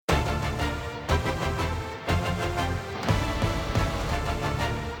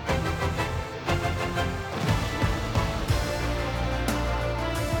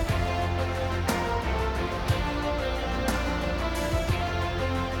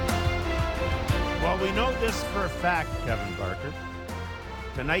we know this for a fact, Kevin Barker.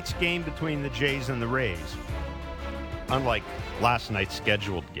 Tonight's game between the Jays and the Rays, unlike last night's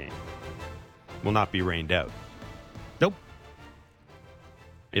scheduled game, will not be rained out. Nope.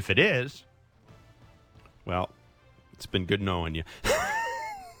 If it is, well, it's been good knowing you.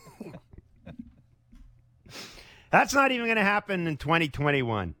 That's not even going to happen in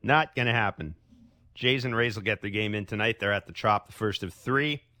 2021. Not going to happen. Jays and Rays will get their game in tonight. They're at the Trop, the first of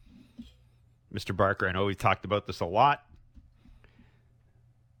three. Mr. Barker, I know we've talked about this a lot.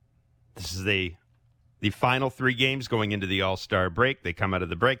 This is the final three games going into the All-Star break. They come out of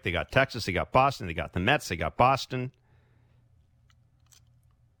the break. They got Texas. They got Boston. They got the Mets. They got Boston.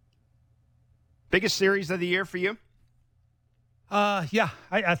 Biggest series of the year for you? Yeah,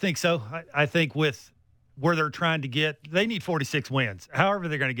 I think so. I think with where they're trying to get, they need 46 wins. However,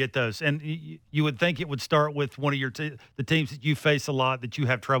 they're going to get those. And you would think it would start with one of your the teams that you face a lot that you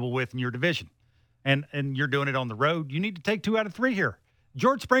have trouble with in your division. And you're doing it on the road. You need to take 2 out of 3 here.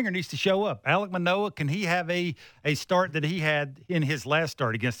 George Springer needs to show up. Alek Manoah, can he have a start that he had in his last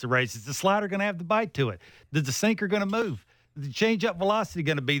start against the Rays? Is the slider going to have the bite to it? Is the sinker going to move? Is the change-up velocity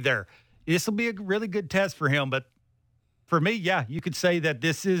going to be there? This will be a really good test for him. But for me, yeah, you could say that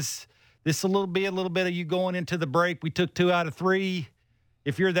this will be a little bit of you going into the break. We took 2 out of 3.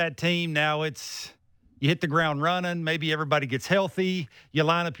 If you're that team, now it's you hit the ground running. Maybe everybody gets healthy. You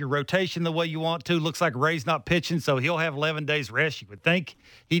line up your rotation the way you want to. Looks like Ray's not pitching, so he'll have 11 days rest. You would think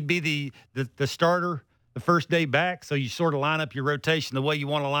he'd be the starter the first day back, so you sort of line up your rotation the way you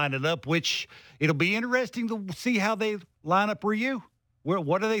want to line it up, which it'll be interesting to see how they line up Ryu.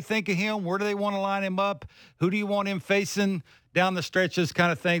 What do they think of him? Where do they want to line him up? Who do you want him facing down the stretch? Those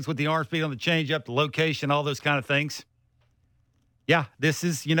kind of things with the arm speed on the changeup, the location, all those kind of things. Yeah, this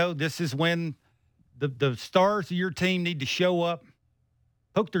is when the stars of your team need to show up,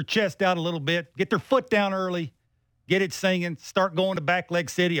 poke their chest out a little bit, get their foot down early, get it singing, start going to back leg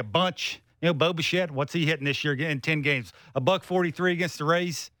city a bunch. Bo Bichette, what's he hitting this year in 10 games? $143 against the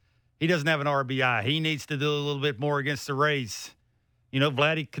Rays. He doesn't have an RBI. He needs to do a little bit more against the Rays.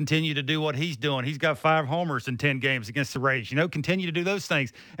 Vladdy continue to do what he's doing. He's got 5 homers in 10 games against the Rays. Continue to do those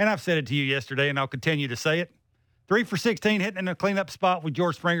things. And I've said it to you yesterday, and I'll continue to say it. 3 for 16 hitting in a cleanup spot with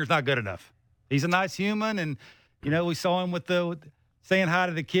George Springer is not good enough. He's a nice human, and, we saw him with saying hi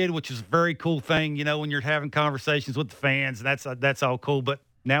to the kid, which is a very cool thing, when you're having conversations with the fans, and that's all cool. But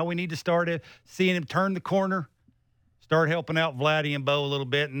now we need to start seeing him turn the corner, start helping out Vladdy and Bo a little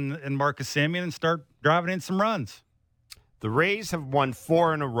bit and Marcus Semien, and start driving in some runs. The Rays have won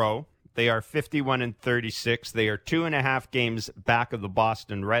 4 in a row. They are 51-36. They are 2.5 games back of the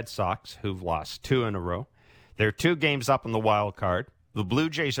Boston Red Sox, who've lost 2 in a row. They're 2 games up on the wild card. The Blue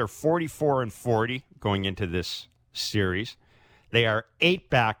Jays are 44-40 going into this series. They are 8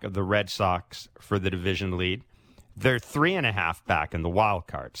 back of the Red Sox for the division lead. They're 3.5 back in the wild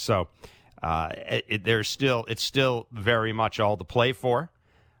card. So it's still very much all to play for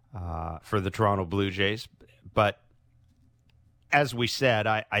the Toronto Blue Jays. But as we said,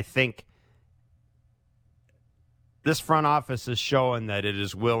 I think this front office is showing that it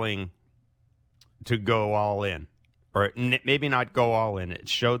is willing to go all in. Or maybe not go all in. It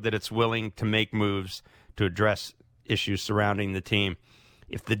showed that it's willing to make moves to address issues surrounding the team.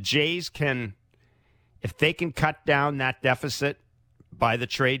 If the Jays can cut down that deficit by the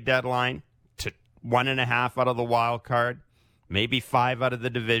trade deadline to 1.5 out of the wild card, maybe 5 out of the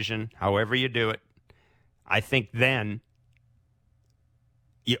division, however you do it, I think then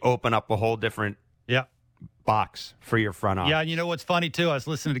you open up a whole different box for your front office. Yeah, and you know what's funny too? I was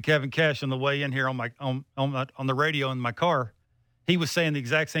listening to Kevin Cash on the way in here on the radio in my car. He was saying the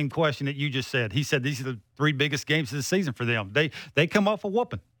exact same question that you just said. He said these are the 3 biggest games of the season for them. They come off a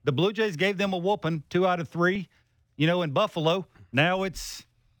whooping. The Blue Jays gave them a whooping, 2 out of 3, in Buffalo. Now it's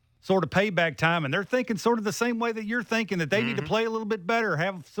sort of payback time, and they're thinking sort of the same way that you're thinking, that they need to play a little bit better,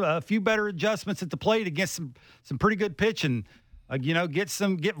 have a few better adjustments at the plate against some pretty good pitching.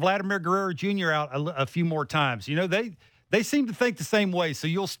 Get Vladimir Guerrero Jr. out a few more times. They seem to think the same way. So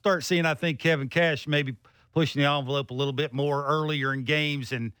you'll start seeing, I think, Kevin Cash maybe pushing the envelope a little bit more earlier in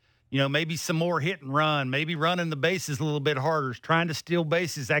games, and maybe some more hit and run, maybe running the bases a little bit harder, trying to steal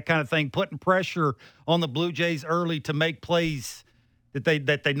bases, that kind of thing, putting pressure on the Blue Jays early to make plays that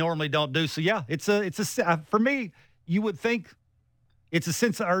they normally don't do. So yeah, it's for me, you would think it's a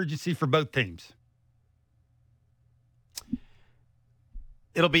sense of urgency for both teams.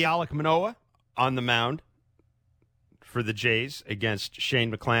 It'll be Alek Manoah on the mound for the Jays against Shane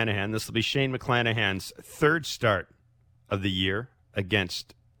McClanahan. This will be Shane McClanahan's 3rd start of the year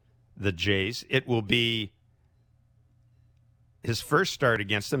against the Jays. It will be his first start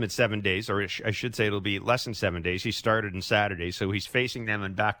against them in 7 days, or I should say it'll be less than 7 days. He started on Saturday, so he's facing them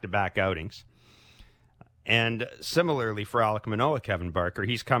in back-to-back outings. And similarly for Alek Manoah, Kevin Barker,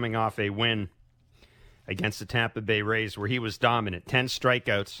 he's coming off a win against the Tampa Bay Rays where he was dominant. 10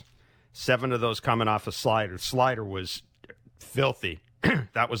 strikeouts, 7 of those coming off a slider. Slider was filthy.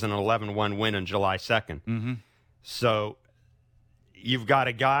 That was an 11-1 win on July 2nd. Mm-hmm. So you've got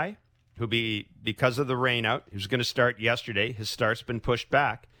a guy who, because of the rain out, he was going to start yesterday. His start's been pushed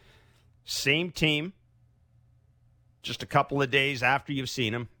back. Same team, just a couple of days after you've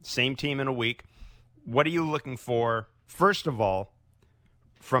seen him. Same team in a week. What are you looking for, first of all,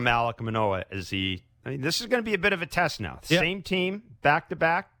 from Alek Manoah? This is going to be a bit of a test now. Yep. Same team,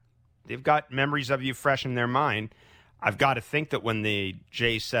 back-to-back. They've got memories of you fresh in their mind. I've got to think that when the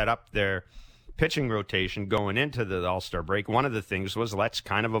Jays set up their pitching rotation going into the All-Star break, one of the things was let's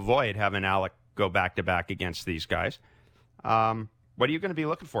kind of avoid having Alek go back-to-back against these guys. What are you going to be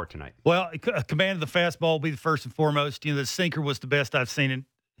looking for tonight? Well, command of the fastball will be the first and foremost. The sinker was the best I've seen in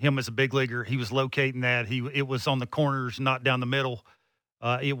him as a big leaguer. He was locating that. It was on the corners, not down the middle.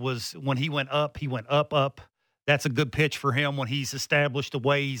 It was when he went up, up. That's a good pitch for him when he's established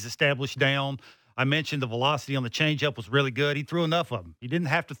away, he's established down. I mentioned the velocity on the changeup was really good. He threw enough of them. He didn't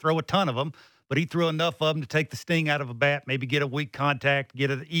have to throw a ton of them, but he threw enough of them to take the sting out of a bat, maybe get a weak contact,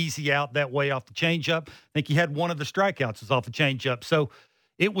 get an easy out that way off the changeup. I think he had one of the strikeouts was off the changeup. So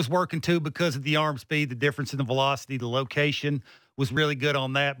it was working too because of the arm speed, the difference in the velocity, the location was really good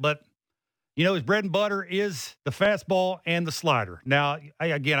on that. But, his bread and butter is the fastball and the slider. Now,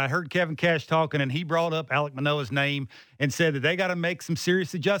 I heard Kevin Cash talking, and he brought up Alek Manoah's name and said that they got to make some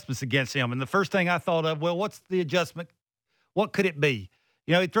serious adjustments against him. And the first thing I thought of, well, what's the adjustment? What could it be?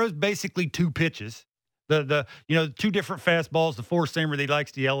 He throws basically 2 pitches. The two different fastballs, the four-seamer that he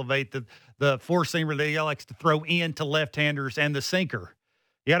likes to elevate, the four-seamer that he likes to throw in to left-handers, and the sinker.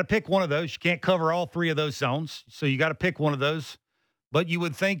 You got to pick one of those. You can't cover all 3 of those zones, so you got to pick one of those. But you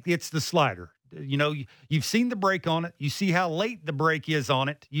would think it's the slider. You've seen the break on it. You see how late the break is on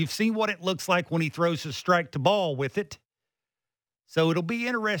it. You've seen what it looks like when he throws a strike to ball with it. So it'll be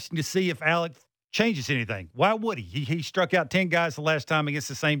interesting to see if Alek changes anything. Why would he? He struck out 10 guys the last time against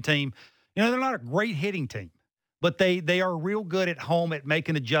the same team. They're not a great hitting team, but they are real good at home at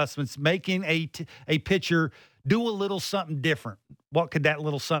making adjustments, making a pitcher do a little something different. What could that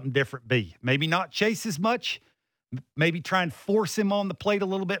little something different be? Maybe not chase as much. Maybe try and force him on the plate a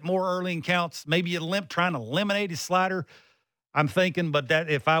little bit more early in counts. Maybe trying to eliminate his slider. I'm thinking, but that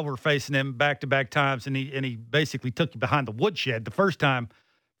if I were facing him back-to-back times and he basically took you behind the woodshed the first time,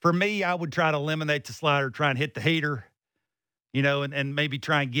 for me, I would try to eliminate the slider, try and hit the heater, and maybe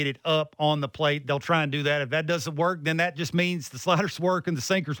try and get it up on the plate. They'll try and do that. If that doesn't work, then that just means the slider's working, the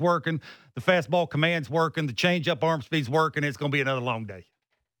sinker's working, the fastball command's working, the changeup arm speed's working. It's going to be another long day.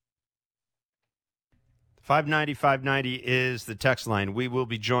 590 is the text line. We will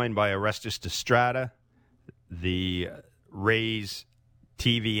be joined by Orestes Destrada, the Rays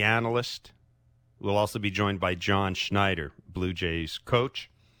TV analyst. We'll also be joined by John Schneider, Blue Jays coach.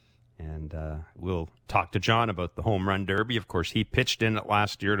 And we'll talk to John about the home run derby. Of course, he pitched in it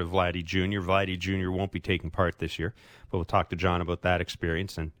last year to Vladdy Jr. Vladdy Jr. won't be taking part this year. But we'll talk to John about that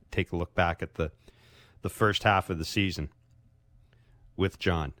experience and take a look back at the first half of the season with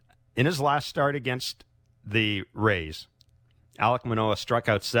John. In his last start against the Rays, Alek Manoah struck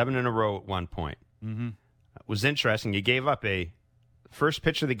out 7 in a row at one point. Mm-hmm. It was interesting. He gave up a first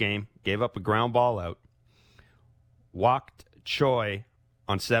pitch of the game, gave up a ground ball out, walked Choi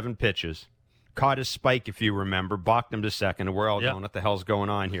on 7 pitches, caught his spike, if you remember, balked him to second, and we're all going, what the hell's going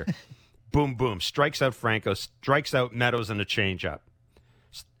on here? Boom, boom. Strikes out Franco, strikes out Meadows in a changeup.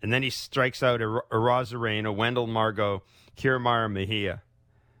 And then he strikes out Arozarena, Wendell Margot, Kiermaier Mejia.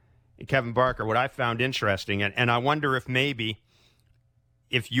 Kevin Barker, what I found interesting, and I wonder if maybe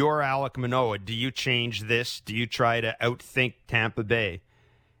if you're Alek Manoah, do you change this? Do you try to outthink Tampa Bay?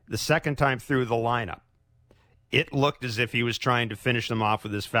 The second time through the lineup, it looked as if he was trying to finish them off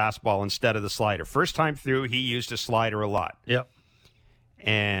with his fastball instead of the slider. First time through, he used a slider a lot. Yep.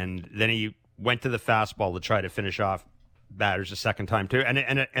 And then he went to the fastball to try to finish off batters the second time too, and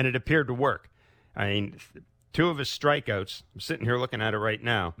it appeared to work. I mean, 2 of his strikeouts, I'm sitting here looking at it right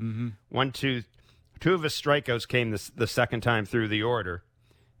now. Mm-hmm. 2 of his strikeouts came the second time through the order,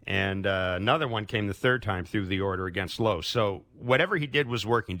 and another one came the third time through the order against Lowe. So whatever he did was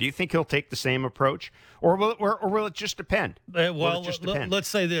working. Do you think he'll take the same approach, or will it just depend? Let's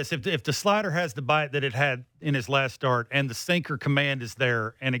say this. If the slider has the bite that it had in his last start and the sinker command is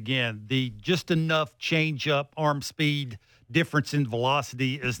there, and again, the just enough change-up, arm speed difference in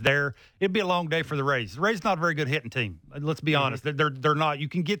velocity is there, it'd be a long day for the Rays. The Rays not a very good hitting team. Let's be honest. They're not. You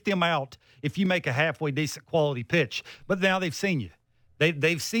can get them out if you make a halfway decent quality pitch. But now they've seen you.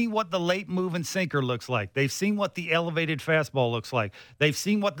 They've seen what the late moving sinker looks like. They've seen what the elevated fastball looks like. They've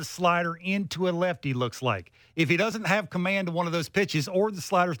seen what the slider into a lefty looks like. If he doesn't have command of one of those pitches, or the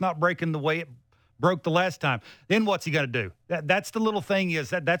slider's not breaking the way it broke the last time, then what's he going to do? That's the little thing, is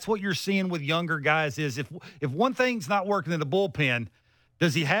that's what you're seeing with younger guys, is if one thing's not working in the bullpen,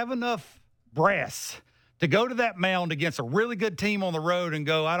 does he have enough brass to go to that mound against a really good team on the road and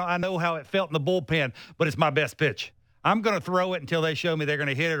go, I know how it felt in the bullpen, but it's my best pitch. I'm going to throw it until they show me they're going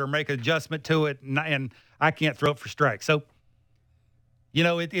to hit it or make an adjustment to it, and I can't throw it for strikes. So,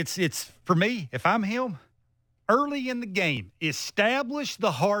 it's for me, if I'm him, early in the game, establish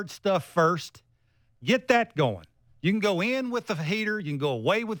the hard stuff first. Get that going. You can go in with the heater. You can go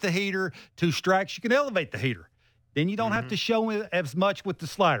away with the heater. 2 strikes. You can elevate the heater. Then you don't have to show it as much with the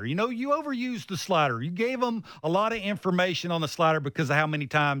slider. You overused the slider. You gave them a lot of information on the slider because of how many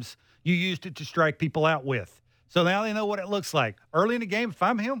times you used it to strike people out with. So now they know what it looks like. Early in the game, if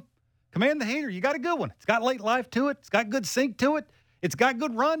I'm him, command the heater. You got a good one. It's got late life to it. It's got good sink to it. It's got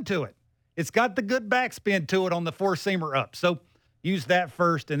good run to it. It's got the good backspin to it on the 4-seamer up. So use that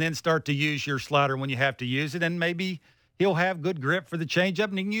first and then start to use your slider when you have to use it. And maybe he'll have good grip for the changeup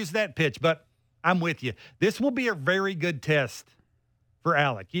and he can use that pitch. But I'm with you. This will be a very good test for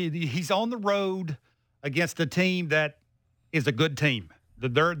Alec. He's on the road against a team that is a good team.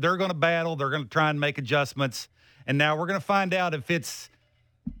 They're going to battle. They're going to try and make adjustments. And now we're going to find out if it's,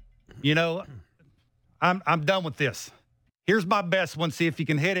 I'm done with this. Here's my best one. See if you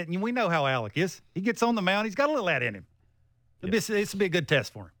can hit it. And we know how Alec is. He gets on the mound. He's got a little of that in him. Yep. This will be a good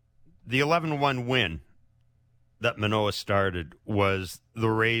test for him. The 11-1 win that Manoah started was the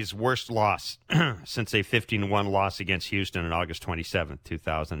Rays' worst loss since a 15-1 loss against Houston on August 27th,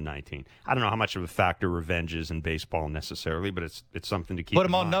 2019. I don't know how much of a factor revenge is in baseball necessarily, but it's something to keep Put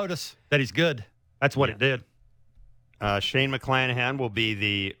him on mind. Notice that he's good. That's what it did. Shane McClanahan will be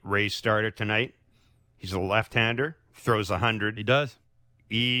the Rays starter tonight. He's a left-hander, throws 100. He does.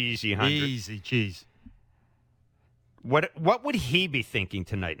 Easy 100. Easy cheese. What would he be thinking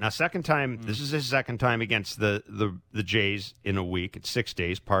tonight? Now, second time. This is his second time against the Jays in a week. It's 6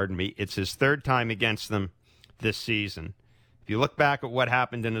 days, pardon me. It's his third time against them this season. If you look back at what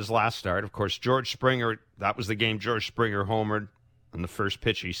happened in his last start, of course, George Springer, that was the game George Springer homered on the first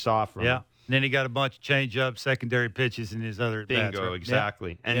pitch he saw from him. And then he got a bunch of change-ups, secondary pitches, and his other bingo, bats, right?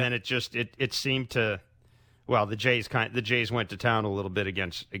 exactly. And then it seemed to, well, the Jays went to town a little bit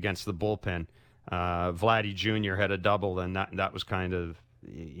against the bullpen. Vladdy Jr. had a double, and that was kind of,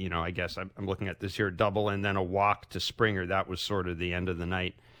 I guess I'm looking at this here, double and then a walk to Springer. That was sort of the end of the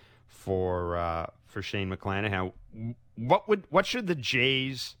night for Shane McClanahan. What should the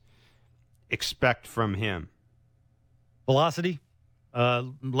Jays expect from him? Velocity.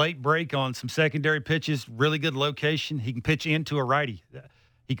 Late break on some secondary pitches, really good location. He can pitch into a righty.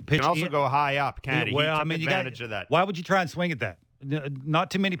 He can also go high up, can't he? Well, he took advantage of that. Why would you try and swing at that?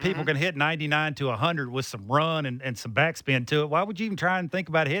 Not too many people can hit 99 to 100 with some run and some backspin to it. Why would you even try and think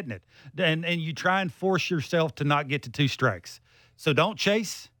about hitting it? And you try and force yourself to not get to 2 strikes. So don't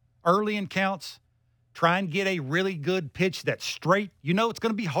chase early in counts. Try and get a really good pitch that's straight. It's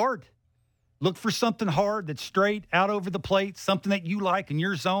going to be hard. Look for something hard that's straight out over the plate, something that you like in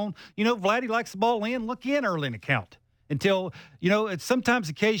your zone. Vladdy likes the ball in. Look in early in the count. Until, it's sometimes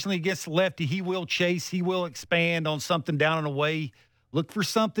occasionally against the lefty, he will chase, he will expand on something down and away. Look for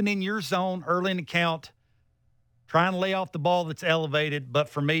something in your zone early in the count. Try and lay off the ball that's elevated. But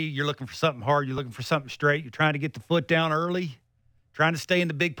for me, you're looking for something hard. You're looking for something straight. You're trying to get the foot down early, trying to stay in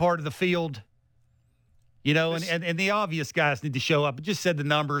the big part of the field. And the obvious guys need to show up. I just said the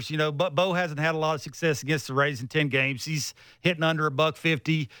numbers, but Bo hasn't had a lot of success against the Rays in 10 games. He's hitting under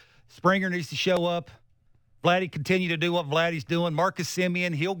 $150. Springer needs to show up. Vladdy continue to do what Vladdy's doing. Marcus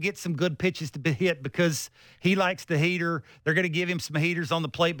Semien, he'll get some good pitches to be hit because he likes the heater. They're going to give him some heaters on the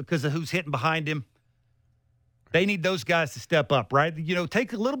plate because of who's hitting behind him. They need those guys to step up, right?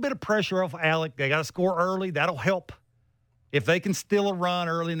 Take a little bit of pressure off Alec. They got to score early. That'll help. If they can steal a run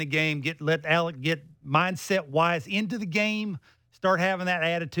early in the game, let Alec get mindset-wise into the game, start having that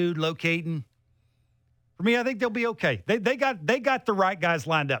attitude, locating. For me, I think they'll be okay. They got the right guys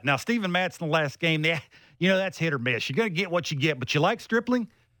lined up. Now, Steven Matz in the last game, that's hit or miss. You're going to get what you get. But you like Stripling.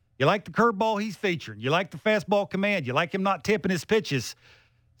 You like the curveball he's featuring. You like the fastball command. You like him not tipping his pitches.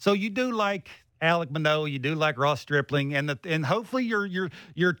 So you do like Alek Manoah. You do like Ross Stripling. And hopefully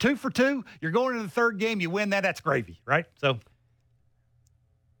you're 2 for 2. You're going to the third game. You win that. That's gravy, right? So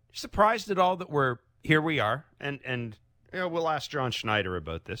surprised at all that here we are. And Yeah, we'll ask John Schneider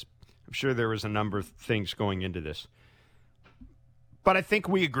about this. I'm sure there was a number of things going into this. But I think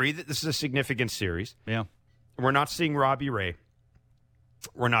we agree that this is a significant series. Yeah. We're not seeing Robbie Ray.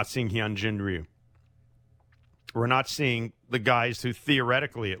 We're not seeing Hyunjin Ryu. We're not seeing the guys who,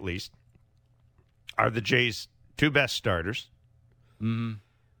 theoretically at least, are the Jays' two best starters. Mm-hmm.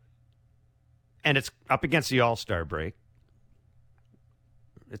 And it's up against the All-Star break.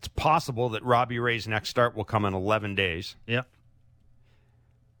 It's possible that Robbie Ray's next start will come in 11 days. Yeah.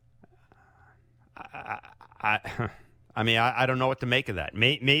 I mean, I don't know what to make of that.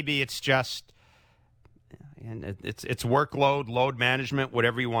 Maybe it's just, and it's workload, load management,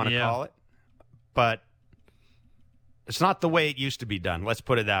 whatever you want to call it. But it's not the way it used to be done. Let's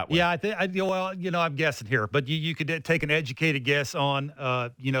put it that way. Yeah, I'm guessing here, but you could take an educated guess on,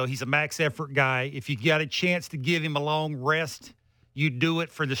 he's a max effort guy. If you got a chance to give him a long rest, you do it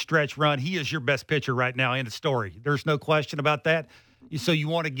for the stretch run. He is your best pitcher right now. End of story. There's no question about that. So you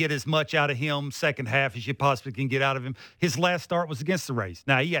want to get as much out of him second half as you possibly can get out of him. His last start was against the Rays.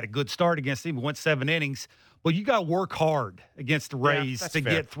 Now, he had a good start against him. He went 7 innings. But you got to work hard against the Rays to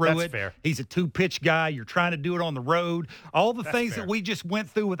get through it. Fair. He's a two-pitch guy. You're trying to do it on the road. All the things that we just went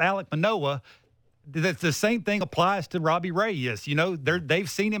through with Alek Manoah, the same thing applies to Robbie Reyes. They've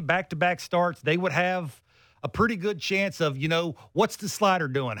seen him back-to-back starts. They would have a pretty good chance of, what's the slider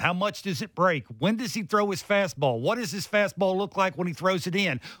doing? How much does it break? When does he throw his fastball? What does his fastball look like when he throws it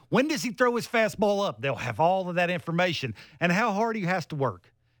in? When does he throw his fastball up? They'll have all of that information and how hard he has to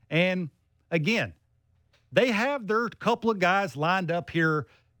work. And, again, they have their couple of guys lined up here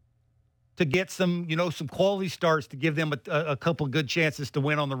to get some quality starts to give them a couple of good chances to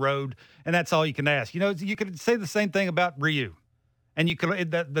win on the road, and that's all you can ask. You could say the same thing about Ryu, and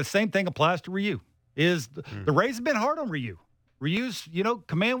the same thing applies to Ryu. The Rays have been hard on Ryu. Ryu's,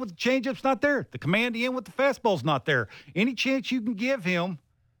 command with the changeup's not there. The command in with the fastball's not there. Any chance you can give him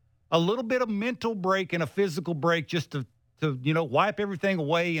a little bit of mental break and a physical break just to wipe everything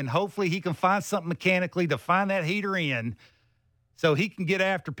away, and hopefully he can find something mechanically to find that heater in so he can get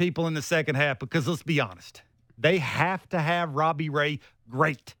after people in the second half, because let's be honest, they have to have Robbie Ray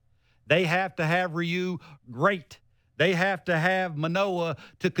great. They have to have Ryu great. They have to have Manoah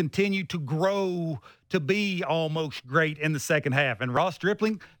to continue to grow to be almost great in the second half. And Ross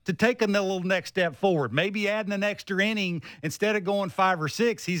Stripling to take a little next step forward, maybe adding an extra inning. Instead of going 5 or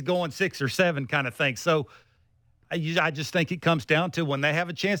 6, he's going 6 or 7 kind of thing. So I just think it comes down to when they have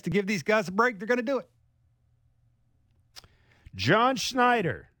a chance to give these guys a break, they're going to do it. John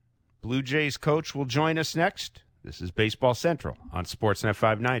Schneider, Blue Jays coach, will join us next. This is Baseball Central on Sportsnet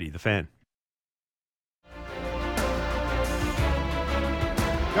 590, The Fan.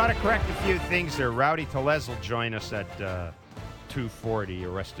 Got to correct a few things there. Rowdy Tellez will join us at 2:40.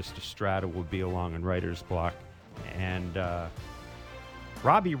 Orestes Estrada will be along in writer's block. And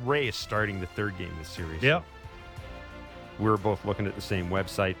Robbie Ray is starting the third game of the series. Yep. We were both looking at the same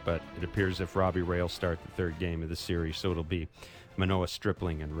website, but it appears if Robbie Ray will start the third game of the series, so it'll be Manoah,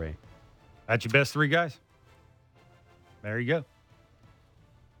 Stripling, and Ray. That's your best 3 guys? There you go.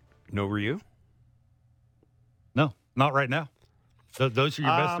 No Ryu? No, not right now. Those are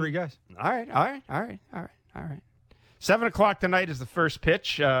your best 3 guys. All right. 7 o'clock tonight is the first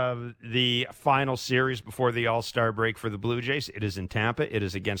pitch of the final series before the All-Star break for the Blue Jays. It is in Tampa. It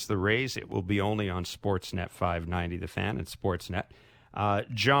is against the Rays. It will be only on Sportsnet 590, The Fan, and Sportsnet.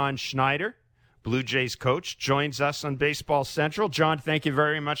 John Schneider, Blue Jays coach, joins us on Baseball Central. John, thank you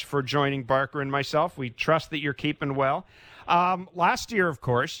very much for joining Barker and myself. We trust that you're keeping well. Last year, of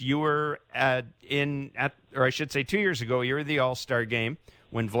course, you were or I should say 2 years ago, you were at the All-Star game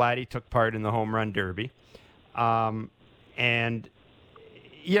when Vladdy took part in the Home Run Derby. And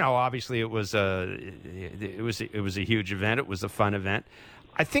obviously it was a huge event. It was a fun event.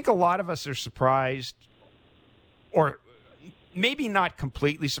 I think a lot of us are surprised, or maybe not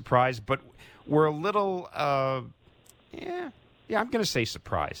completely surprised, but we're a little, I'm going to say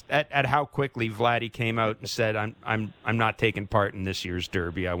surprised at how quickly Vladdy came out and said, I'm not taking part in this year's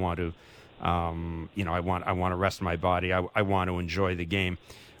Derby. I want to, I want to rest my body. I want to enjoy the game.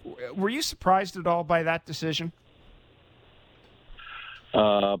 Were you surprised at all by that decision?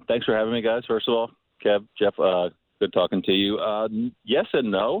 Thanks for having me, guys. First of all, Kev, Jeff, good talking to you. Yes and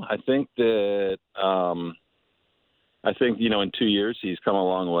no. I think that in 2 years he's come a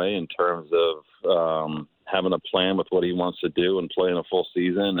long way in terms of having a plan with what he wants to do and playing a full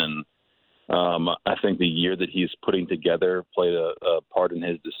season. And I think the year that he's putting together played a part in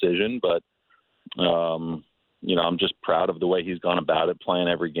his decision. But I'm just proud of the way he's gone about it, playing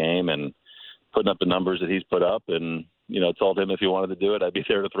every game and putting up the numbers that he's put up. And, told him if he wanted to do it, I'd be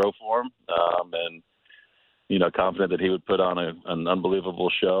there to throw for him. And confident that he would put on an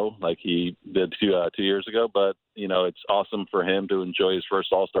unbelievable show like he did 2 years ago. But, it's awesome for him to enjoy his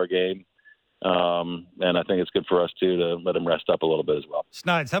first All-Star game. And I think it's good for us, too, to let him rest up a little bit as well.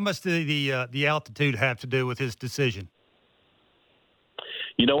 Snides, how much did the altitude have to do with his decision?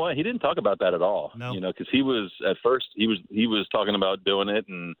 You know what? He didn't talk about that at all. No. Because he was at first he was talking about doing it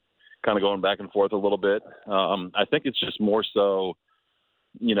and kind of going back and forth a little bit. I think it's just more so,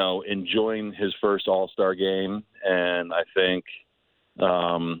 enjoying his first All-Star game, and I think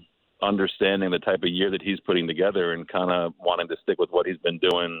understanding the type of year that he's putting together and kind of wanting to stick with what he's been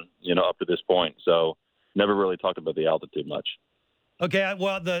doing, up to this point. So never really talked about the altitude much. Okay,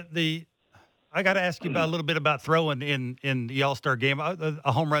 well, I got to ask you about a little bit about throwing in the All-Star game,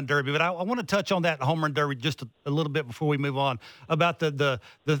 a home run derby. But I want to touch on that home run derby just a little bit before we move on about the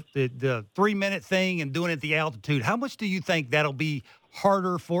 3-minute thing and doing it at the altitude. How much do you think that'll be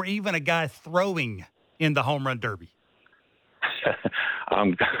harder for even a guy throwing in the home run derby?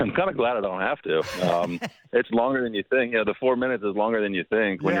 I'm kind of glad I don't have to. It's longer than you think. The 4 minutes is longer than you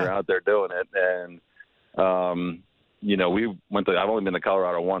think when you're out there doing it. And, I've only been to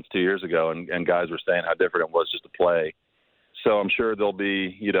Colorado once 2 years ago, and guys were saying how different it was just to play. So I'm sure there'll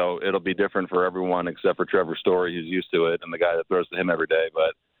be, it'll be different for everyone except for Trevor Story, who's used to it, and the guy that throws to him every day.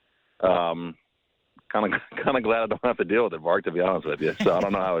 But kind of glad I don't have to deal with it, Mark, to be honest with you. So I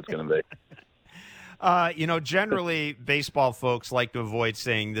don't know how it's going to be. Generally, baseball folks like to avoid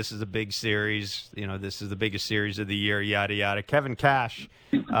saying this is a big series. This is the biggest series of the year, yada, yada. Kevin Cash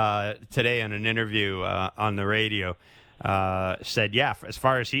today in an interview on the radio said, yeah, as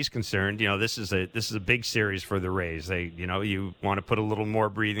far as he's concerned, this is a big series for the Rays. They, you want to put a little more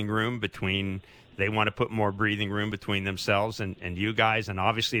breathing room between themselves and you guys. And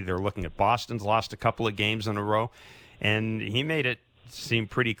obviously they're looking at Boston's lost a couple of games in a row. And he made it seem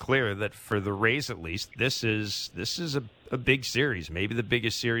pretty clear that for the Rays, at least, this is a big series, maybe the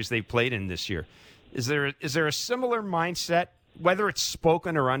biggest series they've played in this year. Is there a similar mindset, whether it's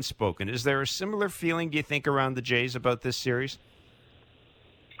spoken or unspoken? Is there a similar feeling, do you think, around the Jays about this series?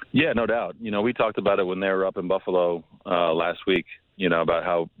 Yeah, no doubt. We talked about it when they were up in Buffalo last week, about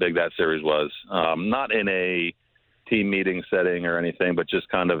how big that series was. Not in a team meeting setting or anything, but just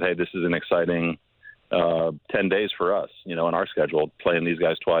kind of, hey, this is an exciting 10 days for us, in our schedule, playing these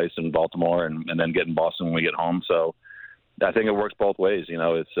guys twice in Baltimore and then getting Boston when we get home. So I think it works both ways.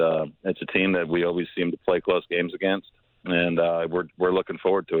 It's a team that we always seem to play close games against, and we're looking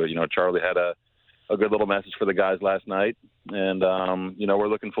forward to it. Charlie had a good little message for the guys last night, and we're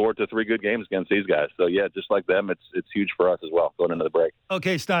looking forward to 3 good games against these guys. So yeah, just like them, it's huge for us as well going into the break.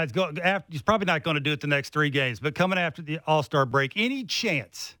 Okay, Snides, he's probably not going to do it the next 3 games, but coming after the All-Star break, any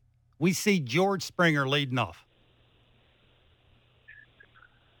chance we see George Springer leading off?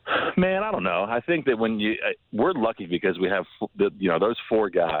 Man, I don't know. I think that we're lucky because we have those 4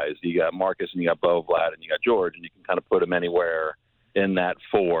 guys. You got Marcus and you got Bo, Vlad, and you got George, and you can kind of put them anywhere in that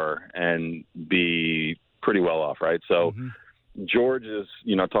 4 and be pretty well off, right? So George is,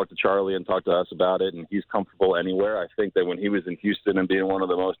 talked to Charlie and talked to us about it, and he's comfortable anywhere. I think that when he was in Houston and being one of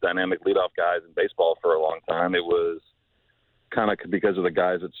the most dynamic leadoff guys in baseball for a long time, it was kind of because of the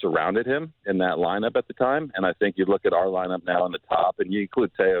guys that surrounded him in that lineup at the time. And I think you look at our lineup now in the top, and you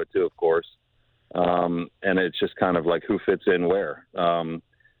include Teo too, of course. And it's just kind of like who fits in where.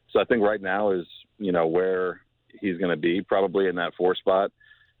 So I think right now is, where he's going to be, probably in that 4 spot.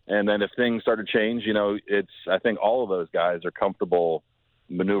 And then if things start to change, I think all of those guys are comfortable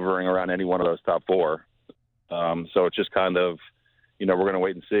maneuvering around any one of those top 4. So it's just kind of, we're going to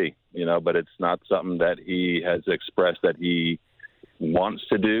wait and see, but it's not something that he has expressed that he wants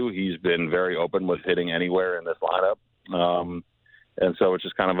to do. He's been very open with hitting anywhere in this lineup. And so it's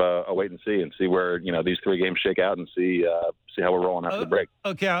just kind of a wait and see where, these 3 games shake out and see how we're rolling after the break.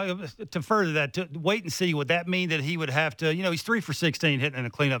 Okay. To further that, to wait and see, would that mean that he would have to, he's 3 for 16 hitting in a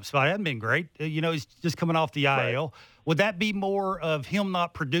cleanup spot. That hasn't been great. He's just coming off the IL. Right. Would that be more of him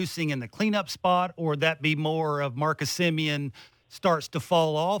not producing in the cleanup spot, or would that be more of Marcus Semien starts to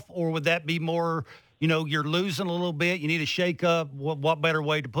fall off, or would that be more, you're losing a little bit, you need a shake-up? What better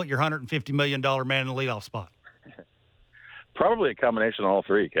way to put your $150 million man in the leadoff spot? Probably a combination of all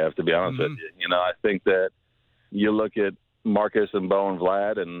 3, Kev, to be honest with you. I think that you look at Marcus and Bo and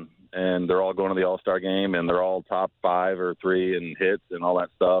Vlad, and they're all going to the All-Star game, and they're all top 5 or 3 in hits and all that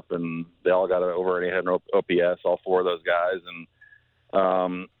stuff, and they all got over an 800 OPS, all 4 of those guys. And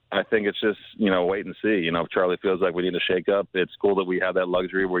I think it's just, wait and see. If Charlie feels like we need to shake up, it's cool that we have that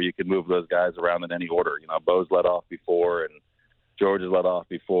luxury where you can move those guys around in any order. Bo's led off before, and George has led off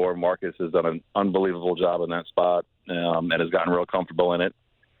before. Marcus has done an unbelievable job in that spot and has gotten real comfortable in it.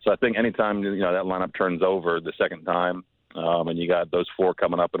 So I think anytime, that lineup turns over the second time, and you got those 4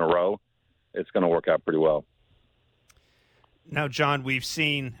 coming up in a row, it's going to work out pretty well. Now, John, we've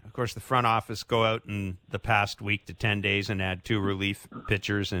seen, of course, the front office go out in the past week to 10 days and add 2 relief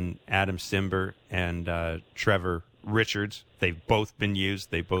pitchers in Adam Simber and Trevor Richards. They've both been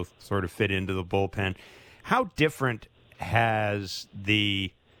used. They both sort of fit into the bullpen. How different has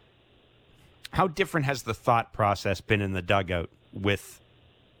the thought process been in the dugout with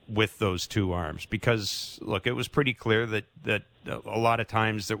those 2 arms? Because, look, it was pretty clear that a lot of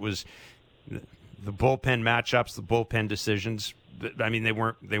times there was the bullpen matchups, the bullpen decisions. I mean, they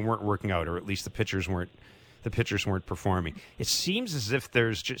weren't working out, or at least the pitchers weren't performing. It seems as if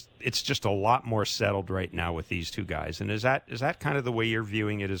it's just a lot more settled right now with these 2 guys. And is that kind of the way you're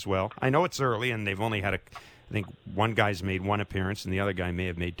viewing it as well? I know it's early, and they've only had I think one guy's made 1 appearance, and the other guy may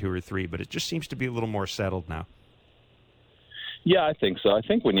have made 2 or 3, but it just seems to be a little more settled now. Yeah, I think so. I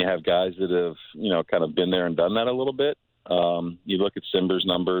think when you have guys that have, kind of been there and done that a little bit, you look at Simber's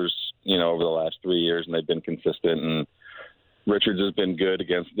numbers, over the last 3 years, and they've been consistent. And Richards has been good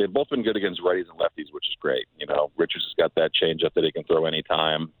they've both been good against righties and lefties, which is great. Richards has got that changeup that he can throw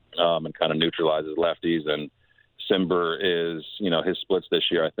anytime, and kind of neutralizes lefties. And Simber is, his splits this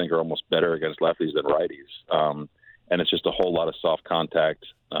year, I think, are almost better against lefties than righties. And it's just a whole lot of soft contact,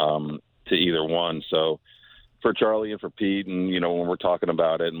 to either one. So for Charlie and for Pete, and, when we're talking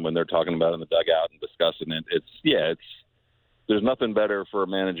about it and when they're talking about it in the dugout and discussing it, there's nothing better for a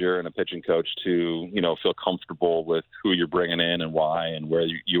manager and a pitching coach to, feel comfortable with who you're bringing in and why and where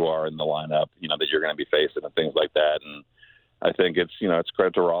you are in the lineup, that you're going to be facing and things like that. And I think it's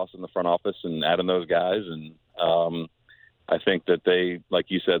credit to Ross in the front office and adding those guys. And I think that they, like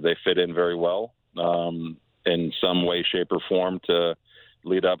you said, they fit in very well in some way, shape, or form to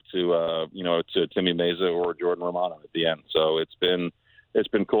lead up to Timmy Meza or Jordan Romano at the end. So it's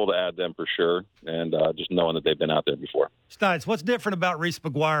been cool to add them for sure, and just knowing that they've been out there before. Stites, what's different about Reese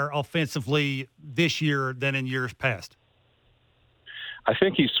McGuire offensively this year than in years past? I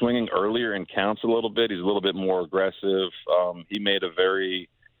think he's swinging earlier in counts a little bit. He's a little bit more aggressive. He made a very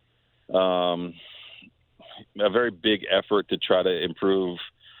big effort to try to improve,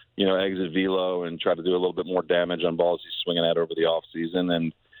 exit velo and try to do a little bit more damage on balls he's swinging at over the offseason.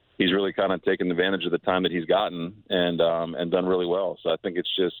 And he's really kind of taken advantage of the time that he's gotten and done really well. So I think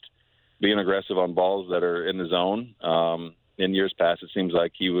it's just being aggressive on balls that are in the zone. In years past, it seems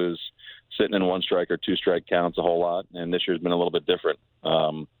like he was sitting in 1-strike or 2-strike counts a whole lot, and this year's been a little bit different.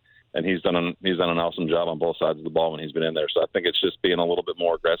 And he's done an awesome job on both sides of the ball when he's been in there. So I think it's just being a little bit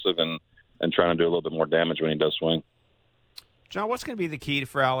more aggressive and trying to do a little bit more damage when he does swing. John, what's going to be the key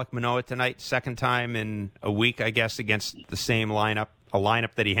for Alek Manoah tonight? Second time in a week, I guess, against the same lineup, a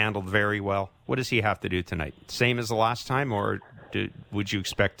lineup that he handled very well. What does he have to do tonight? Same as the last time, or would you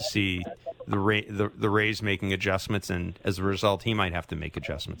expect to see the Rays making adjustments, and as a result, he might have to make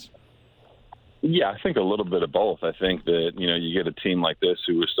adjustments? Yeah, I think a little bit of both. I think that, you get a team like this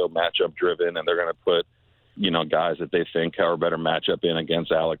who is so matchup driven, and they're going to put, guys that they think are a better matchup in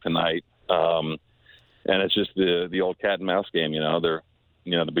against Alek tonight. And it's just the old cat and mouse game.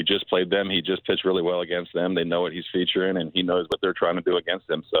 We just played them. He just pitched really well against them. They know what he's featuring, and he knows what they're trying to do against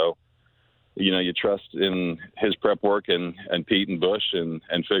him. So, you trust in his prep work and Pete and Bush and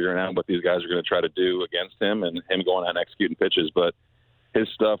figuring out what these guys are going to try to do against him and him going out and executing pitches. But his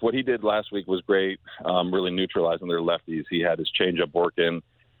stuff, what he did last week was great, really neutralizing their lefties. He had his changeup working.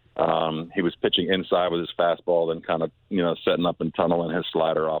 He was pitching inside with his fastball, then kind of, setting up and tunneling his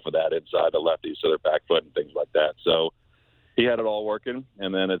slider off of that inside the lefties, so their back foot and things like that. So he had it all working.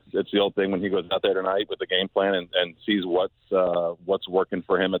 And then it's the old thing when he goes out there tonight with the game plan and sees what's working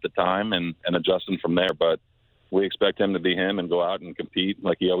for him at the time and adjusting from there. But we expect him to be him and go out and compete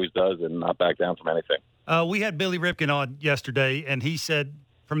like he always does and not back down from anything. We had Billy Ripken on yesterday, and he said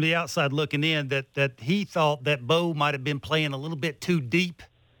from the outside looking in that he thought that Bo might have been playing a little bit too deep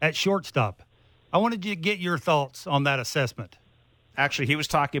at shortstop. I wanted you to get your thoughts on that assessment. Actually, he was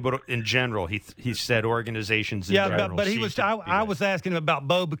talking about in general. He said organizations in general. Yeah, but he was. I was asking him about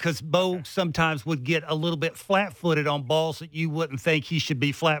Bo because Bo sometimes would get a little bit flat-footed on balls that you wouldn't think he should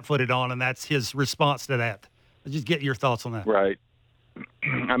be flat-footed on, and that's his response to that. Just get your thoughts on that. Right.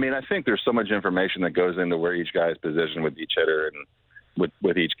 I mean, I think there's so much information that goes into where each guy is positioned with each hitter and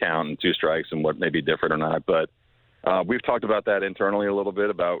with each count and 2 strikes and what may be different or not. But we've talked about that internally a little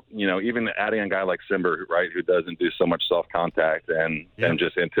bit about, even adding a guy like Simber, right, who doesn't do so much soft contact and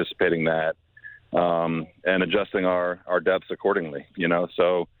just anticipating that and adjusting our depths accordingly,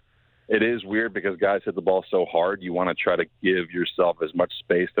 So it is weird because guys hit the ball so hard. You want to try to give yourself as much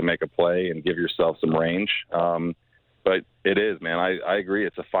space to make a play and give yourself some range. But it is, man. I agree.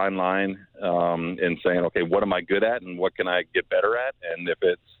 It's a fine line in saying, okay, what am I good at and what can I get better at? And if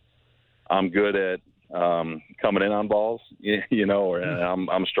it's I'm good at coming in on balls, or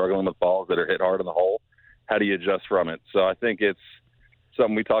I'm struggling with balls that are hit hard in the hole, how do you adjust from it? So I think it's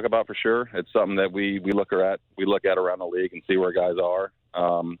something we talk about for sure. It's something that we look at around the league and see where guys are.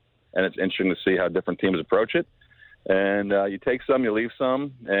 And it's interesting to see how different teams approach it. And you take some, you leave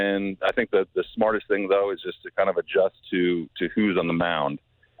some. And I think that the smartest thing, though, is just to kind of adjust to who's on the mound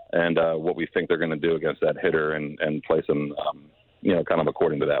and what we think they're going to do against that hitter and place them, kind of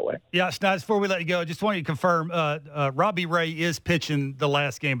according to that way. Yeah, Schneid, before we let you go, I just want you to confirm Robbie Ray is pitching the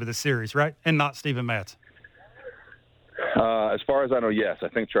last game of the series, right? And not Steven Matz. As far as I know, yes. I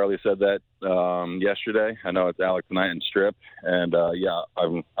think Charlie said that yesterday. I know it's Alec tonight and Strip. And, I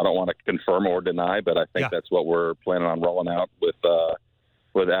don't want to confirm or deny, but I think that's what we're planning on rolling out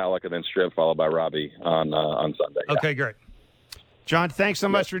with Alec and then Strip, followed by Robbie on Sunday. Yeah. Okay, great. John, thanks so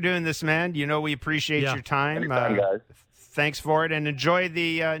much for doing this, man. We appreciate your time. Anytime, guys. Thanks for it, and enjoy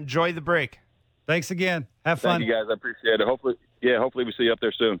the break. Thanks again. Have fun. Thank you, guys. I appreciate it. Hopefully we see you up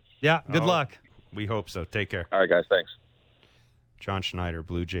there soon. Yeah, good luck. We hope so. Take care. All right, guys. Thanks. John Schneider,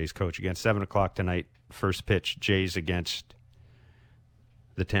 Blue Jays coach. Again, 7 o'clock tonight, first pitch, Jays against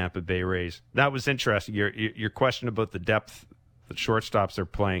the Tampa Bay Rays. That was interesting. Your question about the depth that shortstops are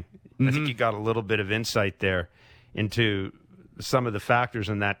playing, I think you got a little bit of insight there into some of the factors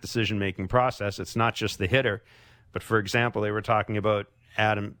in that decision-making process. It's not just the hitter, but, for example, they were talking about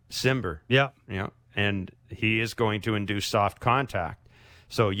Adam Simber. Yeah. And he is going to induce soft contact.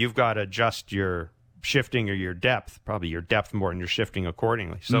 So you've got to adjust your shifting or your depth, probably your depth more, and you're shifting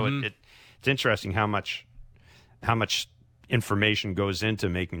accordingly. So it's interesting how much information goes into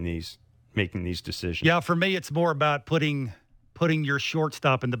making these decisions. Yeah, for me, it's more about putting your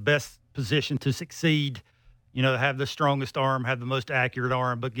shortstop in the best position to succeed. Have the strongest arm, have the most accurate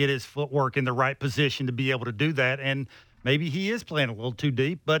arm, but get his footwork in the right position to be able to do that. And maybe he is playing a little too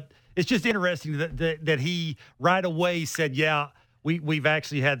deep, but it's just interesting that he right away said, we've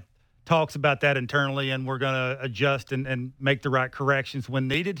actually had talks about that internally, and we're going to adjust and make the right corrections when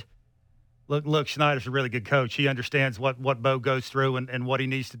needed. Look, Schneider's a really good coach. He understands what Bo goes through and what he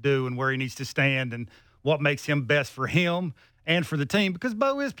needs to do and where he needs to stand and what makes him best for him and for the team, because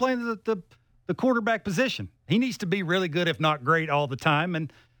Bo is playing the quarterback position. He needs to be really good, if not great, all the time,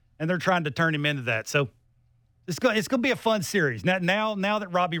 and they're trying to turn him into that. So it's going to be a fun series. Now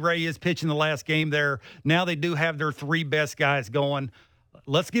that Robbie Ray is pitching the last game there, now they do have their three best guys going.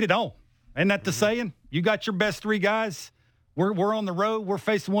 Let's get it on. Isn't that the saying? You got your best three guys. We're on the road. We're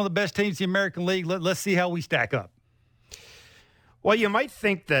facing one of the best teams in the American League. Let's see how we stack up. Well, you might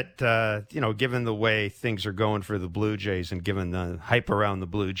think that, given the way things are going for the Blue Jays and given the hype around the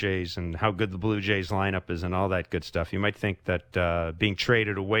Blue Jays and how good the Blue Jays lineup is and all that good stuff, you might think that being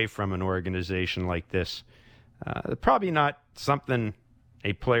traded away from an organization like this, probably not something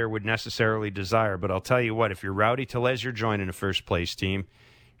a player would necessarily desire. But I'll tell you what, if you're Rowdy Tellez, you're joining a first-place team.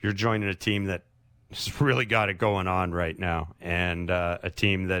 You're joining a team that has really got it going on right now, and a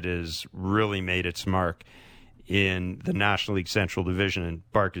team that has really made its mark in the National League Central Division.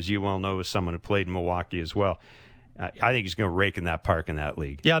 And Bark, as you well know, as someone who played in Milwaukee as well, I think he's going to rake in that park in that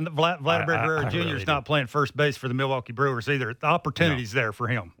league. Yeah, and Vladimir Guerrero Jr. is not playing first base for the Milwaukee Brewers either. The opportunity's there for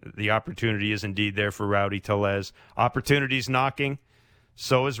him. The opportunity is indeed there for Rowdy Tellez. Opportunity's knocking.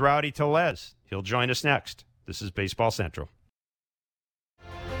 So is Rowdy Tellez. He'll join us next. This is Baseball Central.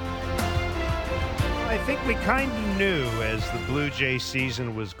 I think we kind of knew as the Blue Jay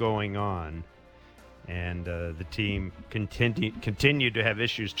season was going on, and the team continued to have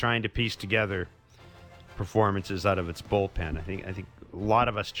issues trying to piece together performances out of its bullpen. I think a lot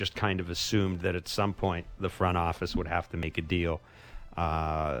of us just kind of assumed that at some point the front office would have to make a deal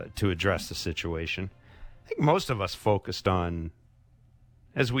to address the situation. I think most of us focused on,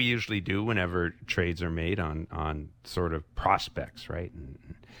 as we usually do whenever trades are made, on sort of prospects, right? And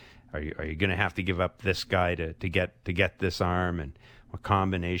are you going to have to give up this guy to get this arm, and what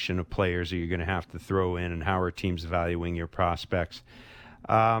combination of players are you going to have to throw in, and how are teams valuing your prospects?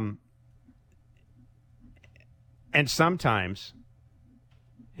 And sometimes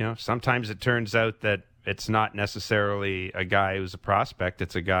it turns out that it's not necessarily a guy who's a prospect.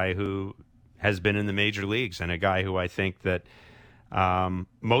 It's a guy who has been in the major leagues and a guy who I think that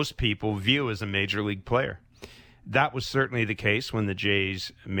most people view as a major league player. That was certainly the case when the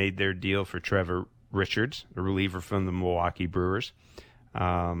Jays made their deal for Trevor Richards, a reliever from the Milwaukee Brewers.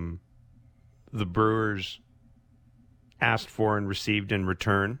 The Brewers asked for and received in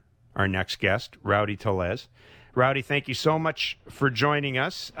return our next guest, Rowdy Tellez. Rowdy, thank you so much for joining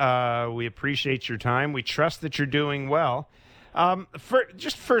us. We appreciate your time. We trust that you're doing well.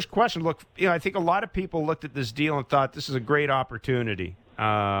 Just first question, look, I think a lot of people looked at this deal and thought this is a great opportunity.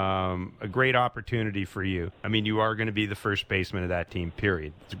 A great opportunity for you. I mean, you are going to be the first baseman of that team,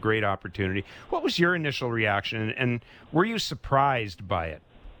 period. It's a great opportunity. What was your initial reaction, and were you surprised by it?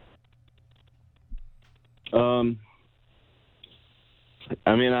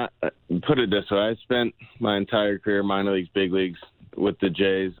 I mean, I put it this way. I spent my entire career, minor leagues, big leagues, with the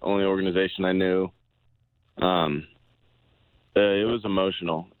Jays, only organization I knew. It was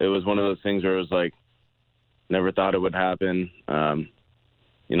emotional. It was one of those things where it was like, never thought it would happen.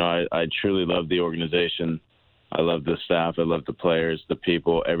 I truly love the organization. I love the staff. I love the players, the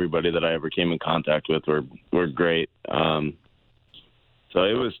people, everybody that I ever came in contact with were great. So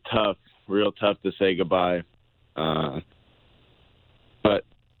it was tough, real tough to say goodbye. But,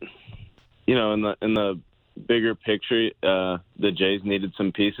 in the bigger picture, the Jays needed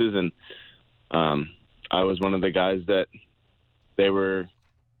some pieces, and I was one of the guys that they were,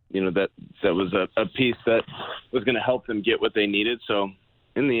 that was a piece that was going to help them get what they needed. So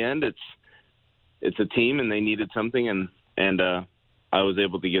in the end, it's a team, and they needed something, and I was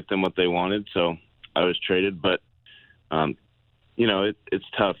able to get them what they wanted. So I was traded, but it's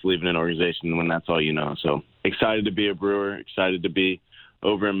tough leaving an organization when that's all you know. So excited to be a Brewer, excited to be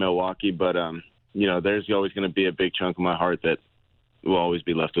over in Milwaukee, but there's always going to be a big chunk of my heart that will always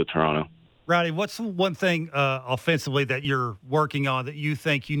be left with Toronto. Rowdy, what's the one thing offensively that you're working on that you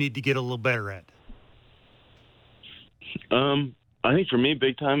think you need to get a little better at? I think for me,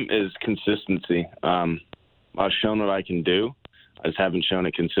 big time is consistency. I've shown what I can do. I just haven't shown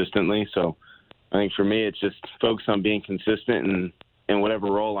it consistently. So I think for me, it's just focus on being consistent, and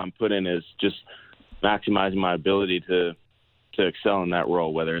whatever role I'm put in is just maximizing my ability to excel in that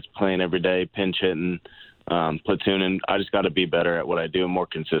role, whether it's playing every day, pinch hitting, platooning. I just got to be better at what I do and more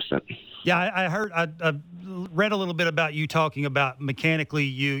consistent. Yeah, I read a little bit about you talking about mechanically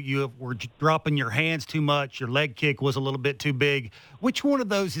you were dropping your hands too much. Your leg kick was a little bit too big. Which one of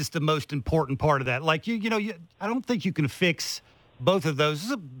those is the most important part of that? Like, I don't think you can fix both of those.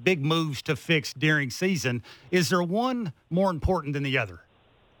 Those are big moves to fix during season. Is there one more important than the other?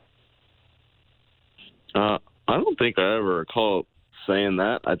 I don't think I ever recall saying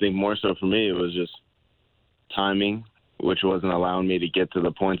that. I think more so for me, it was just timing, which wasn't allowing me to get to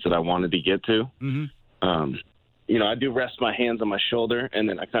the points that I wanted to get to. Mm-hmm. I do rest my hands on my shoulder, and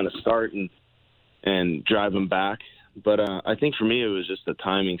then I kind of start and drive them back. But I think for me, it was just the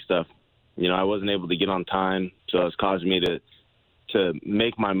timing stuff. I wasn't able to get on time, so it was causing me to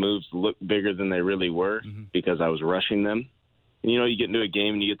make my moves look bigger than they really were because I was rushing them. And, you get into a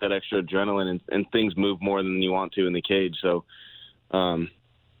game and you get that extra adrenaline, and things move more than you want to in the cage. So, I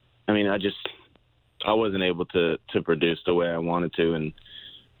wasn't able to produce the way I wanted to,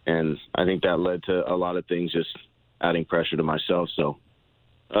 and I think that led to a lot of things just adding pressure to myself. So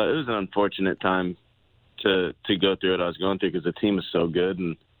it was an unfortunate time to go through what I was going through because the team is so good,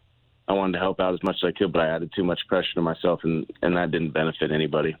 and I wanted to help out as much as I could, but I added too much pressure to myself, and that didn't benefit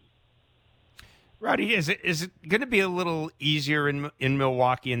anybody. Rowdy, is it going to be a little easier in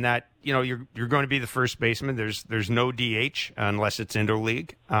Milwaukee in that you're going to be the first baseman? There's no DH unless it's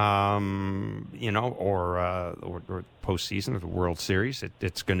interleague, or postseason or the World Series.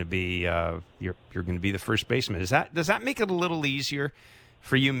 It's going to be you're going to be the first baseman. Does that make it a little easier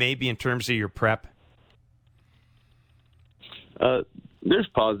for you, maybe in terms of your prep? There's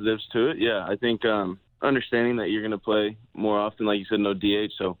positives to it. Yeah, I think understanding that you're going to play more often, like you said, no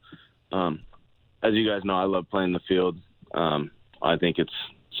DH. So. As you guys know, I love playing the field. I think it's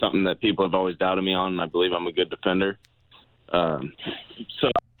something that people have always doubted me on, and I believe I'm a good defender.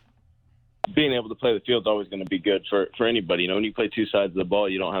 So being able to play the field is always going to be good for anybody. When you play two sides of the ball,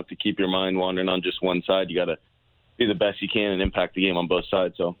 you don't have to keep your mind wandering on just one side. You got to be the best you can and impact the game on both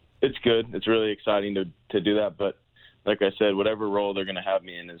sides. So it's good. It's really exciting to do that. But like I said, whatever role they're going to have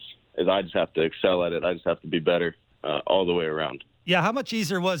me in is I just have to excel at it. I just have to be better all the way around. Yeah, how much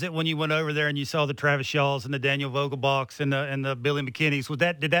easier was it when you went over there and you saw the Travis Shaws and the Daniel Vogelbachs and the Billy McKinneys?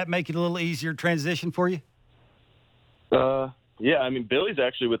 Did that make it a little easier transition for you? Yeah, Billy's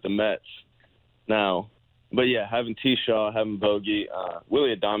actually with the Mets now. But, yeah, having T. Shaw, having Bogey,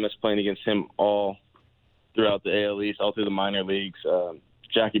 Willie Adames playing against him all throughout the AL East, all through the minor leagues,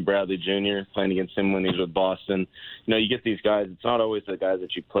 Jackie Bradley Jr. playing against him when he was with Boston. You get these guys. It's not always the guys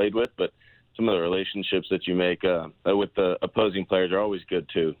that you played with, but some of the relationships that you make with the opposing players are always good,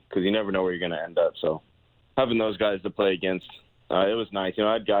 too, because you never know where you're going to end up. So having those guys to play against, it was nice.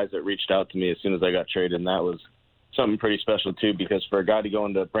 I had guys that reached out to me as soon as I got traded, and that was something pretty special, too, because for a guy to go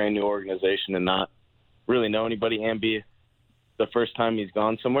into a brand-new organization and not really know anybody and be the first time he's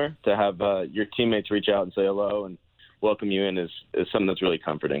gone somewhere, to have your teammates reach out and say hello and welcome you in is something that's really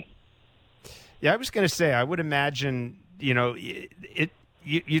comforting. Yeah, I was going to say, I would imagine,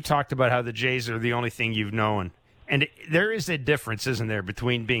 you talked about how the Jays are the only thing you've known. And there is a difference, isn't there,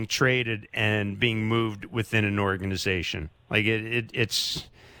 between being traded and being moved within an organization. Like it's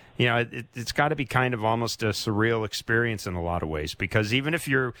got to be kind of almost a surreal experience in a lot of ways, because even if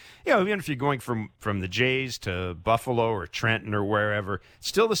you're going from the Jays to Buffalo or Trenton or wherever,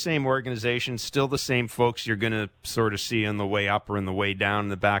 still the same organization, still the same folks you're going to sort of see on the way up or on the way down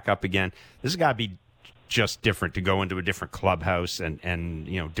and the back up again. This has got to be just different to go into a different clubhouse and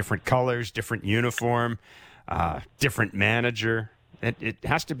different colors, different uniform. Different manager. It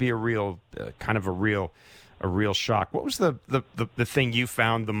has to be a real shock. What was the thing you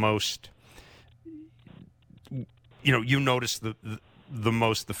found the most? You noticed the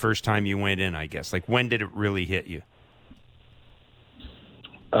most the first time you went in, I guess. Like, when did it really hit you?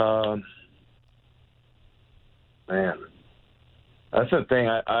 Man, that's the thing.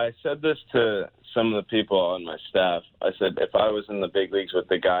 I said this to some of the people on my staff. I said, if I was in the big leagues with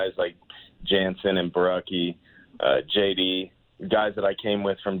the guys like Jansen and Barucki, JD, guys that I came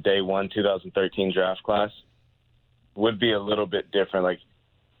with from day one, 2013 draft class, would be a little bit different. Like,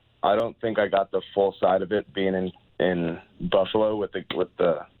 I don't think I got the full side of it being in Buffalo with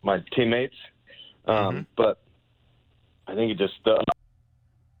my teammates. But I think it just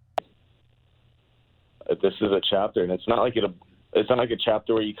this is a chapter, and it's not like a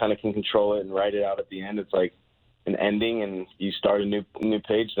chapter where you kind of can control it and write it out at the end. It's like an ending, and you start a new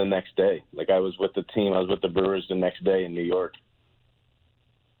page the next day. Like, I was with the team, I was with the Brewers the next day in New York.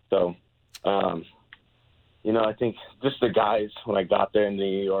 So, I think just the guys, when I got there in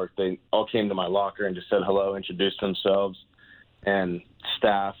New York, they all came to my locker and just said hello, introduced themselves, and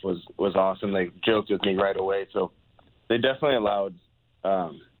staff was awesome. They joked with me right away. So they definitely allowed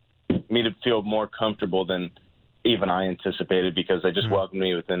me to feel more comfortable than even I anticipated, because they just welcomed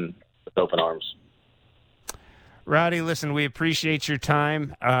me with open arms. Rowdy, listen, we appreciate your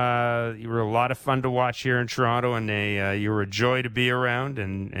time. You were a lot of fun to watch here in Toronto, and you were a joy to be around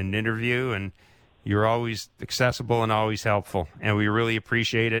and interview, and you're always accessible and always helpful, and we really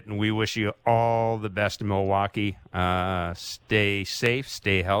appreciate it, and we wish you all the best in Milwaukee. Stay safe,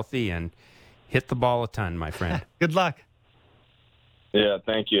 stay healthy, and hit the ball a ton, my friend. Good luck. Yeah,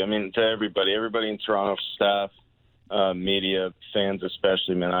 thank you. I mean, to everybody in Toronto, staff, media, fans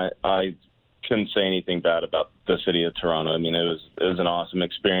especially, man, I couldn't say anything bad about the city of Toronto. I mean, it was an awesome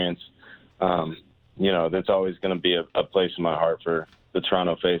experience. There's always going to be a place in my heart for the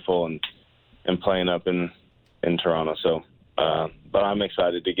Toronto faithful and playing up in Toronto. So, but I'm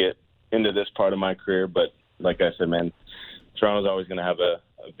excited to get into this part of my career. But like I said, man, Toronto's always going to have a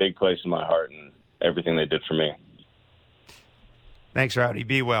big place in my heart and everything they did for me. Thanks, Rowdy.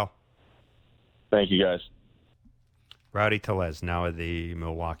 Be well. Thank you, guys. Rowdy Tellez, now of the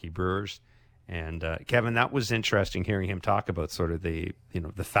Milwaukee Brewers. And Kevin, that was interesting hearing him talk about sort of the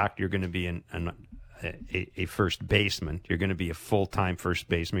fact you're going to be a first baseman. You're going to be a full-time first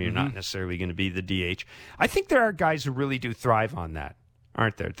baseman. You're not necessarily going to be the DH. I think there are guys who really do thrive on that,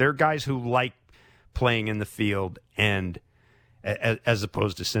 aren't there? There are guys who like playing in the field and as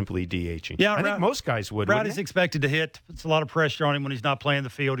opposed to simply DHing. Yeah, I think most guys would. Rowdy's expected to hit. It's a lot of pressure on him when he's not playing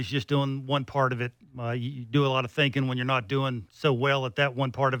the field. He's just doing one part of it. You do a lot of thinking when you're not doing so well at that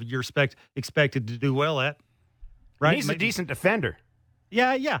one part of it you're expected to do well at. Right? And he's a decent defender.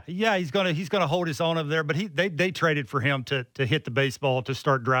 Yeah. He's gonna hold his own over there. But they traded for him to hit the baseball, to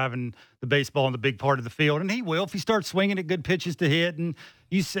start driving the baseball in the big part of the field, and he will if he starts swinging at good pitches to hit. And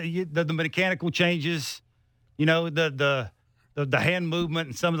you say the mechanical changes, the hand movement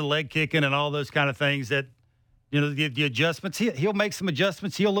and some of the leg kicking and all those kind of things that, the adjustments. He'll make some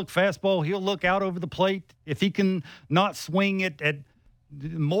adjustments. He'll look fastball. He'll look out over the plate. If he can not swing at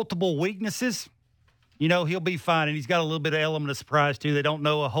multiple weaknesses, he'll be fine. And he's got a little bit of element of surprise too. They don't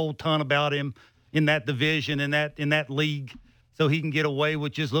know a whole ton about him in that division, in that league. So he can get away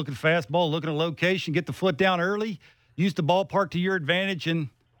with just looking fastball, looking at location, get the foot down early, use the ballpark to your advantage, and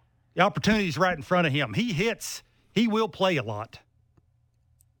the opportunity's right in front of him. He hits. He will play a lot.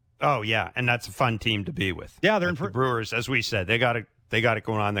 Oh yeah, and that's a fun team to be with. Yeah, they're the Brewers, as we said, they got it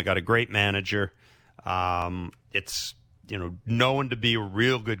going on. They got a great manager. It's known to be a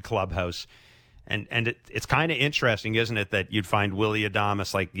real good clubhouse, and it's kind of interesting, isn't it, that you'd find Willy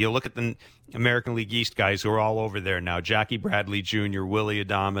Adames. Like, you look at the American League East guys who are all over there now: Jackie Bradley Jr., Willy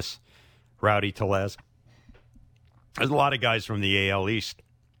Adames, Rowdy Tellez. There's a lot of guys from the AL East.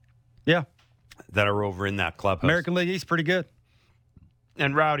 Yeah. That are over in that clubhouse. American League East, pretty good.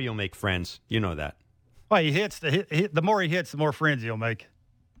 And Rowdy will make friends. You know that. Well, he hits the more he hits, the more friends he'll make.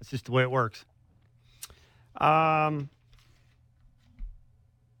 That's just the way it works. What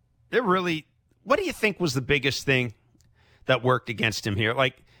do you think was the biggest thing that worked against him here?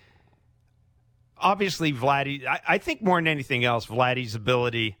 Like, obviously, Vladdy, I think more than anything else, Vladdy's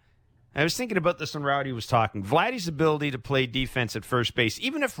ability. I was thinking about this when Rowdy was talking. Vladdy's ability to play defense at first base,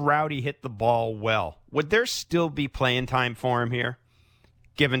 even if Rowdy hit the ball well, would there still be playing time for him here?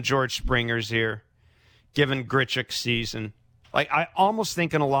 Given George Springer's here, given Grichuk's season. Like, I almost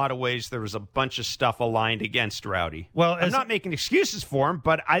think in a lot of ways there was a bunch of stuff aligned against Rowdy. Well, I'm not making excuses for him,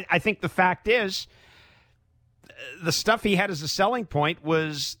 but I think the fact is the stuff he had as a selling point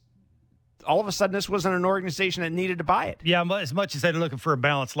was all of a sudden this wasn't an organization that needed to buy it. Yeah, as much as they're looking for a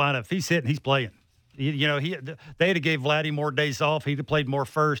balanced lineup, if he's hitting, he's playing. They'd have gave Vladdy more days off. He'd have played more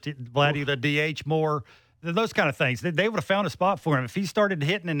first. Vladdy the DH more. Those kind of things. They would have found a spot for him. If he started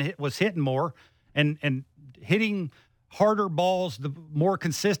hitting and was hitting more and hitting harder balls more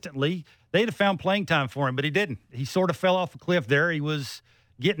consistently, they'd have found playing time for him, but he didn't. He sort of fell off a cliff there. He was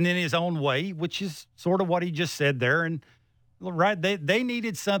getting in his own way, which is sort of what he just said there. And right, they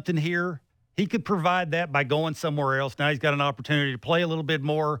needed something here. He could provide that by going somewhere else. Now he's got an opportunity to play a little bit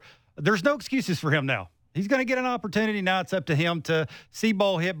more. There's no excuses for him now. He's going to get an opportunity. Now it's up to him to see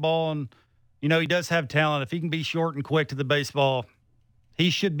ball, hit ball, and, he does have talent. If he can be short and quick to the baseball, he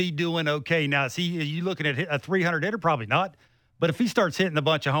should be doing okay. Now, are you looking at a 300 hitter? Probably not. But if he starts hitting a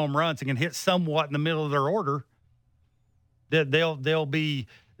bunch of home runs and can hit somewhat in the middle of their order,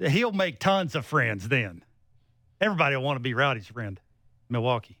 he'll make tons of friends then. Everybody will want to be Rowdy's friend,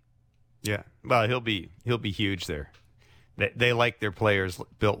 Milwaukee. Yeah. Well, he'll be huge there. They like their players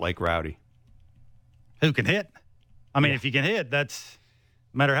built like Rowdy. Who can hit? I mean, if you can hit, that's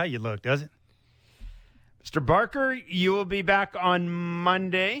no matter how you look, does it? Mr. Barker, you will be back on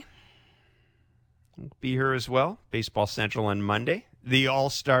Monday. We'll be here as well. Baseball Central on Monday. The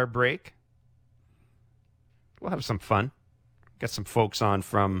All-Star break. We'll have some fun. Get some folks on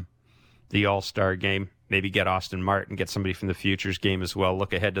from the All-Star game. Maybe get Austin Martin, get somebody from the Futures game as well.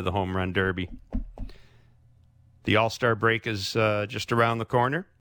 Look ahead to the Home Run Derby. The All-Star break is just around the corner.